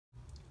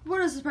What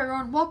is up,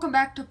 everyone? Welcome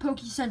back to Poke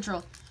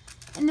Central.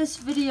 In this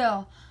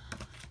video,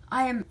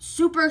 I am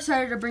super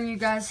excited to bring you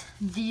guys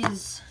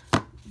this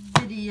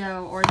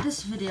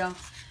video,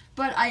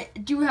 but I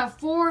do have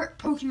 4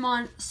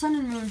 Pokemon Sun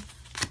and Moon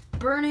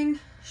Burning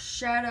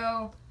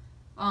Shadow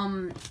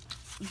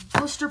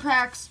Blister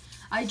packs.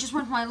 I just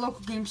went to my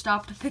local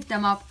GameStop to pick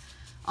them up.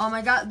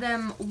 I got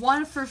them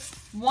one for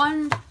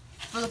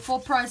the full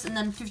price and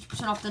then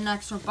 50% off the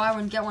next, so buy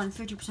one get one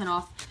 50%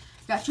 off.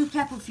 Got 2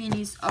 Tapu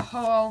Finis, a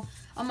Ho-Oh,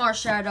 a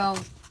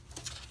Marshadow,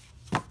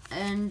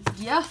 and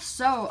yeah,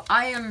 so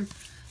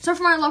so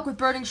far my luck with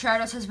Burning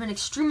Shadows has been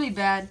extremely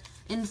bad.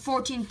 In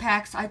 14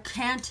 packs, I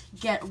can't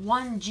get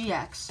 1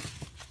 GX,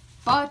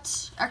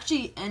 but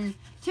actually in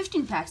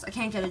 15 packs, I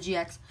can't get a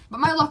GX, but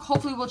my luck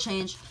hopefully will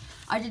change.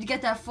 I did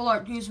get that Full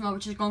Art Guzma,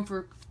 which is going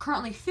for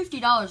currently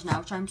 $50 now,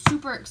 which I'm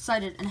super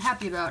excited and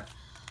happy about,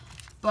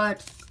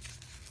 but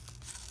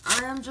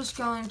I am just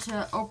going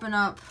to open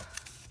up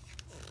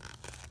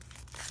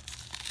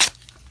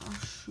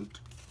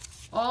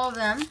all of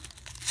them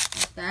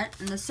like that,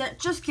 and the set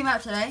just came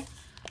out today,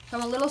 so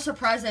I'm a little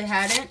surprised they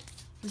had it,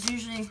 because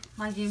usually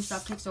my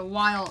GameStop takes a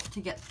while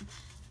to get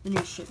the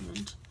new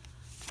shipment.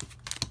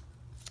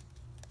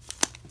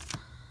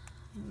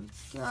 Here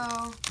we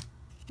go.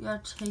 We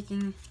are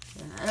taking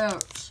it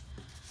out.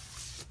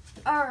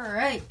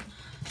 Alright,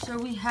 so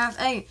we have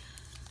a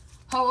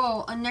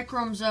Ho-Oh, a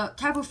Necromza,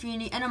 Tapu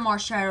Fini, and a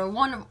Marshadow,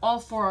 one of all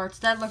 4 arts.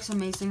 That looks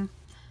amazing.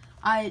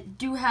 I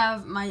do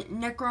have my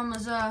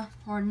Necromza,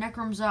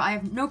 I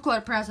have no clue how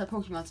to pronounce that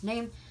Pokemon's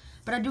name,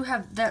 but I do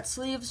have that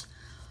sleeves.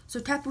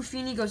 So Tapu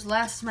Fini goes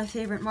last, is my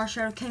favorite.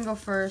 Marshadow can go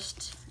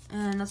first.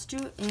 And let's do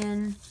it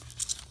in,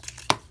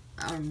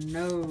 oh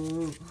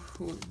no,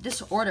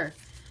 this order.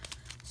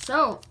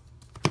 So,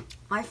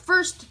 my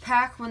first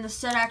pack when the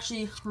set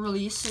actually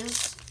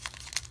releases,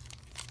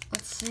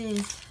 let's see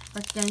if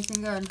I can get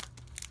anything good.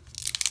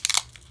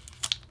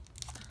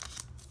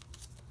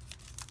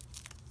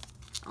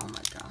 Oh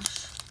my gosh.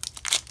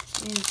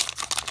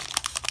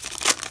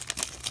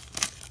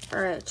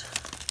 Alright.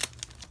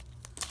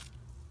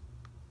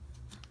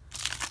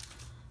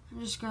 I'm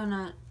just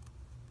gonna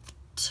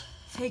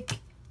take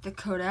the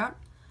code out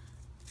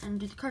and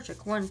do the card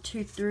trick. 1,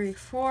 2, 3,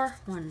 4.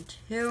 1,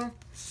 2.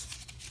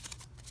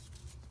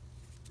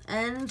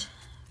 And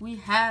we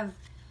have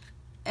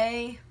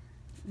a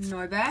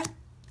Noibat,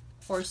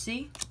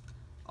 Horsey,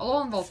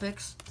 Alolan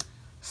Vulpix,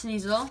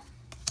 Sneasel,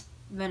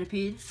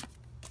 Venipede,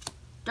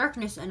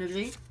 Darkness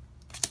Energy,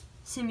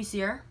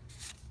 Simisear,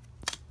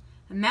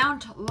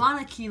 Mount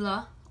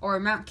Lanakila, or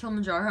Mount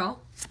Kilimanjaro,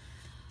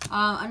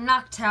 a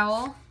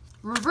Noctowl,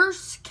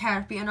 Reverse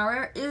Caterpie, and our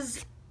rare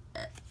is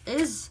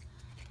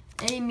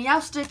a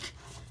Meowstic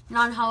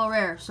non-hollow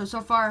rare. So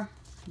far,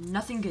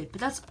 nothing good. But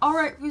that's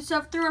alright, we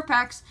still have 3 more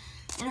packs,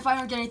 and if I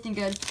don't get anything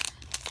good,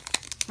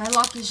 my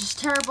luck is just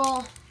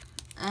terrible,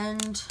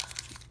 and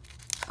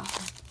oh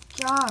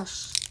my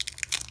gosh.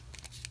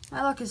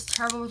 My luck is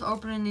terrible with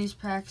opening these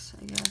packs,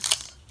 I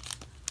guess.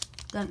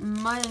 That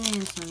might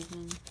mean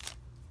something.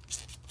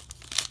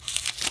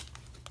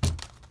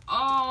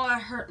 Oh,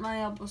 that hurt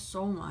my elbow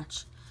so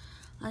much.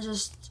 I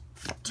just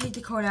take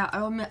the code out.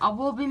 I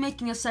will be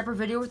making a separate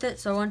video with it.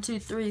 So 1, 2,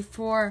 3,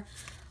 4.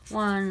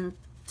 1,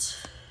 2.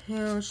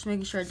 Just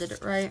making sure I did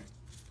it right.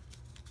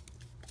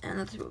 And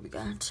let's see what we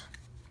got.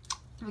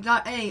 We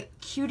got a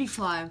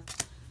Cutiefly,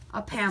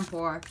 a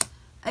Pampor,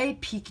 a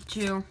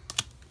Pikachu,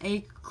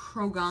 a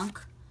Croagunk,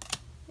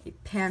 a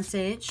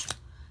Pansage,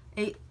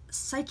 a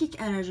Psychic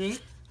Energy,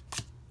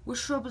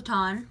 Wishrow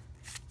Baton,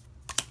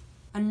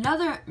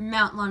 another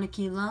Mount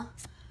Lanakila,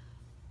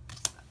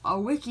 a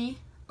Wiki,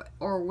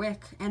 or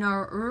Wick, and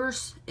our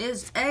reverse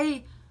is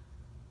a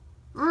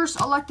Reverse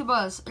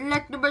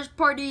Electabuzz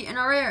Party, and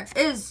our rare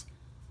is,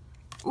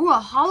 a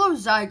Hollow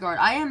Zygarde.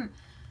 I am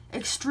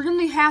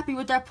extremely happy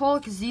with that pull,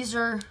 because these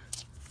are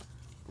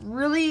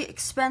really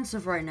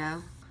expensive right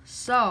now.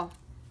 So,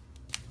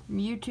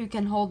 Mewtwo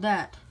can hold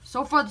that.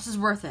 So far, this is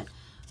worth it.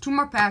 2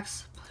 more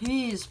packs.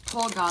 Please,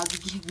 pull gods,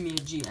 give me a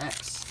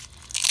GX.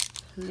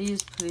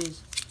 Please,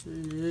 please,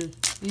 please,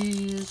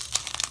 please.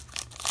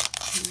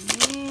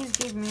 Please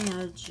give me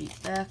a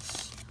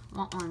GX. I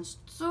want one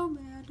so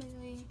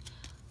badly.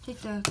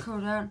 Take the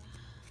code out.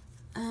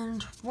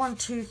 And 1,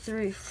 2,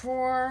 3,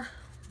 4.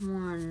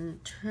 1,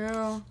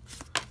 2.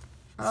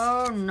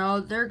 Oh no,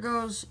 there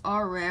goes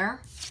our rare.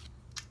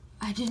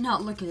 I did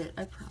not look at it,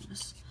 I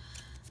promise.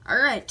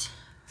 Alright.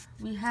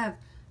 We have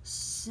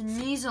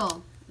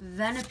Sneasel,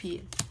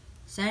 Venipede,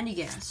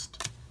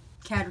 Sandygast,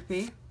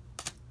 Caterpie,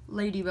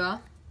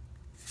 Ladybug,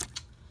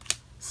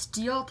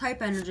 Steel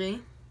type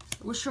Energy,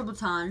 Wishrow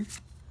Baton,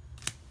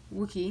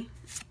 Wookie,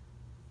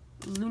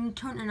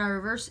 Lunatone, and our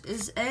reverse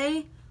is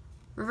a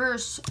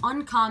reverse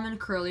uncommon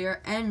Curlier,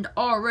 and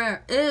our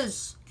rare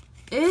is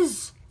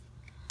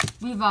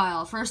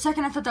Weavile. For a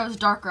second I thought that was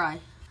Darkrai.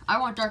 I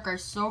want Darkrai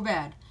so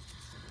bad.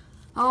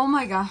 Oh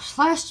my gosh.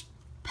 Last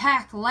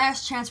pack,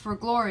 last chance for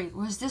glory.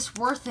 Was this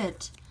worth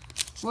it?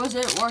 Was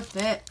it worth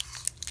it?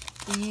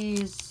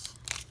 Please.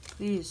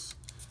 Please.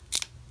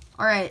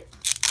 Alright.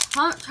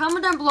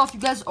 Comment down below if you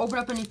guys open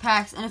up any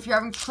packs and if you're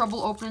having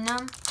trouble opening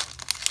them.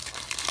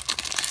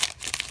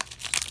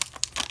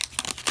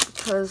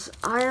 Because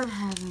I am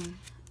having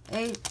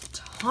a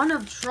ton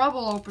of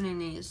trouble opening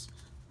these.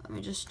 Let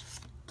me just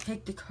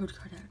take the code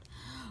card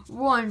out.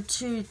 1,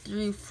 2,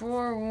 3,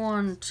 4,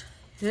 1,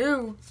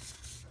 2.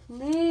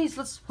 Please,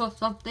 let's pull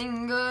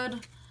something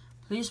good.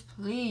 Please,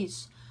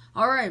 please.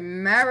 Alright,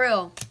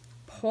 Marill.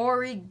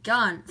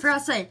 Porygon. Forgot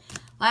to say,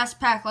 last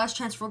pack, last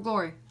chance for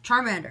glory.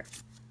 Charmander.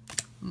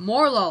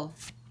 Morlo.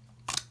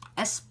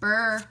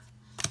 Esper.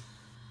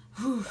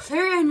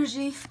 Fairy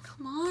Energy.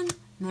 Come on.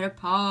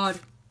 Metapod.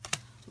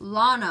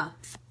 Lana.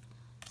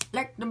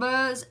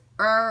 Electabuzz.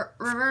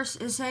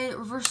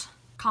 Reverse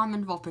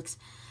common Vulpix.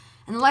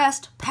 And the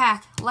last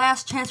pack,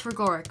 last chance for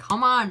glory.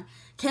 Come on.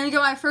 Can we get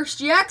my first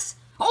GX?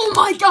 Oh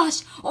my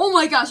gosh. Oh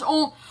my gosh.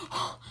 Oh.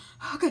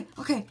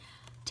 Okay.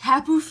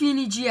 Tapu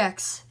Fini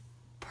GX.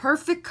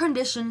 Perfect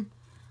condition.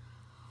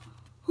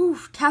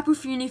 Tapu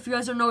Fini, if you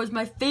guys don't know, is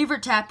my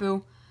favorite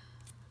Tapu.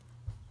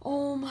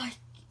 Oh my.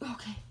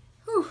 Okay.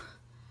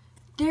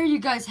 There you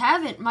guys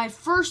have it. My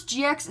first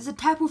GX is a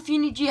Tapu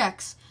Fini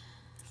GX.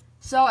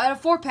 So out of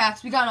 4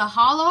 packs, we got a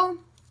Holo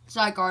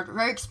Zygarde,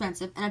 very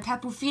expensive, and a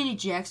Tapu Fini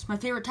GX, my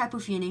favorite Tapu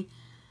Fini.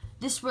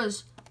 This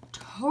was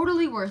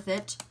totally worth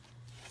it.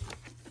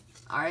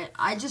 Alright,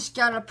 I just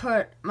gotta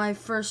put my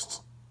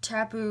first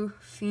Tapu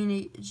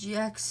Fini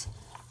GX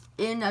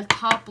in a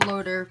top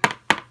loader.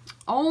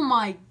 Oh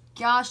my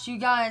gosh, you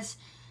guys,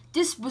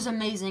 this was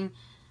amazing.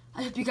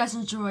 I hope you guys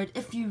enjoyed.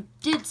 If you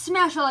did,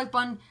 smash that like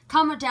button,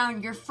 comment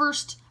down your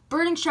first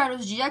Burning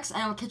Shadows GX,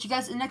 and I will catch you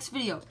guys in the next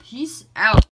video. Peace out.